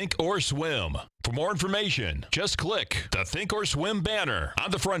by Think or Swim. For more information, just click the Think or Swim banner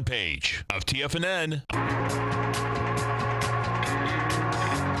on the front page of TFNN.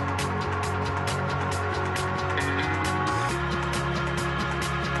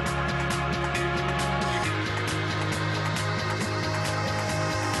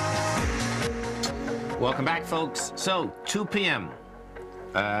 Welcome back, folks. So, 2 p.m.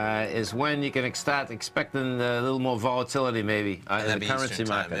 Is when you can start expecting a little more volatility, maybe, in the currency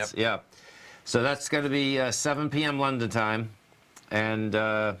markets. Yep. Yeah. So that's going to be 7 p.m. London time, and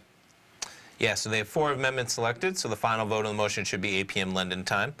yeah. So they have 4 amendments selected. So the final vote on the motion should be 8 p.m. London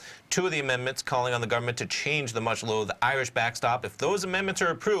time. 2 of the amendments calling on the government to change the much loathed Irish backstop. If those amendments are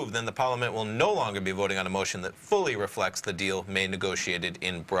approved, then the Parliament will no longer be voting on a motion that fully reflects the deal May negotiated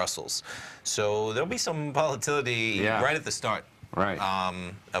in Brussels. So there'll be some volatility right at the start. Right.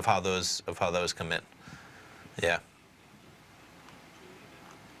 Of how those come in. Yeah.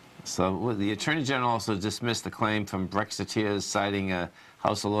 So the Attorney General also dismissed the claim from Brexiteers, citing a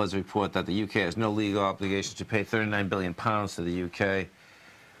House of Lords report that the UK has no legal obligation to pay £39 billion to the UK.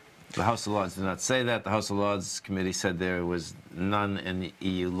 The House of Lords did not say that. The House of Lords committee said there was none in the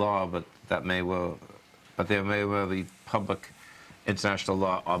EU law, but there may well be public international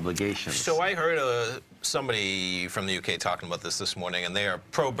law obligations. So I heard somebody from the UK talking about this morning, and they are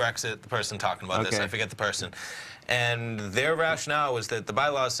pro-Brexit, the person talking about this, I forget the person. And their rationale was that the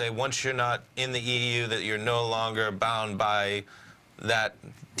bylaws say once you're not in the EU that you're no longer bound by that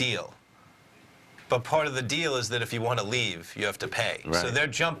deal. But part of the deal is that if you want to leave, you have to pay. Right. So they're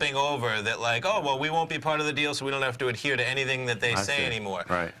jumping over that, like, oh, well, we won't be part of the deal, so we don't have to adhere to anything that they say anymore.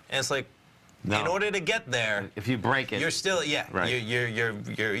 Right. And it's like, no. In order to get there, if you break it, you're still, you're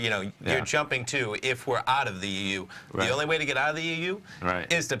jumping to if we're out of the EU. Right. The only way to get out of the EU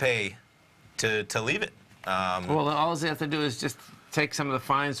is to pay to leave it. Well, all they have to do is just take some of the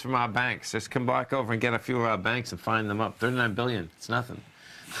fines from our banks. Just come back over and get a few of our banks and fine them up. 39 billion. It's nothing.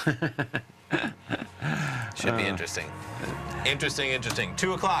 Should be interesting. Interesting.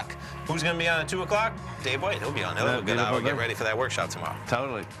 2 o'clock. Who's going to be on at 2 o'clock? Dave White. He'll be on. He'll have a good hour. Get ready for that workshop tomorrow.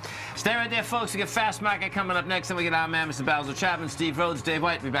 Totally. Stay right there, folks. We get Fast Market coming up next. Then we get our man, Mr. Basil Chapman, Steve Rhodes, Dave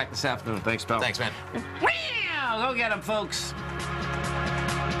White. We'll be back this afternoon. Thanks, pal. Thanks, man. Go get them, folks.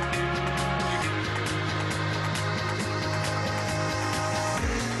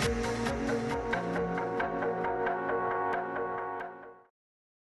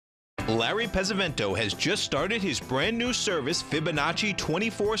 Larry Pesavento has just started his brand new service, Fibonacci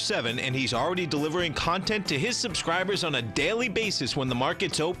 24/7, and he's already delivering content to his subscribers on a daily basis when the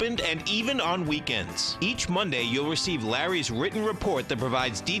market's opened and even on weekends. Each Monday, you'll receive Larry's written report that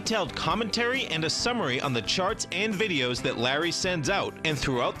provides detailed commentary and a summary on the charts and videos that Larry sends out. And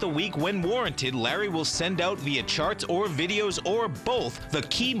throughout the week, when warranted, Larry will send out via charts or videos or both the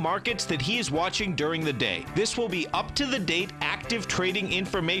key markets that he is watching during the day. This will be up-to-the-date, active trading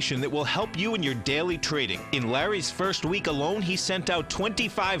information that will help you in your daily trading. In Larry's first week alone, he sent out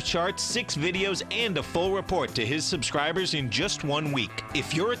 25 charts, 6 videos, and a full report to his subscribers in just 1 week.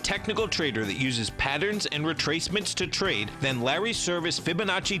 If you're a technical trader that uses patterns and retracements to trade, then Larry's service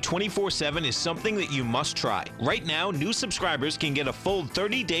Fibonacci 24/7 is something that you must try. Right now, new subscribers can get a full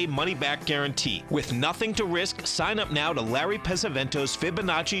 30-day money-back guarantee. With nothing to risk, sign up now to Larry Pesavento's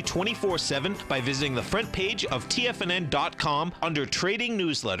Fibonacci 24/7 by visiting the front page of TFNN.com under Trading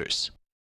Newsletters.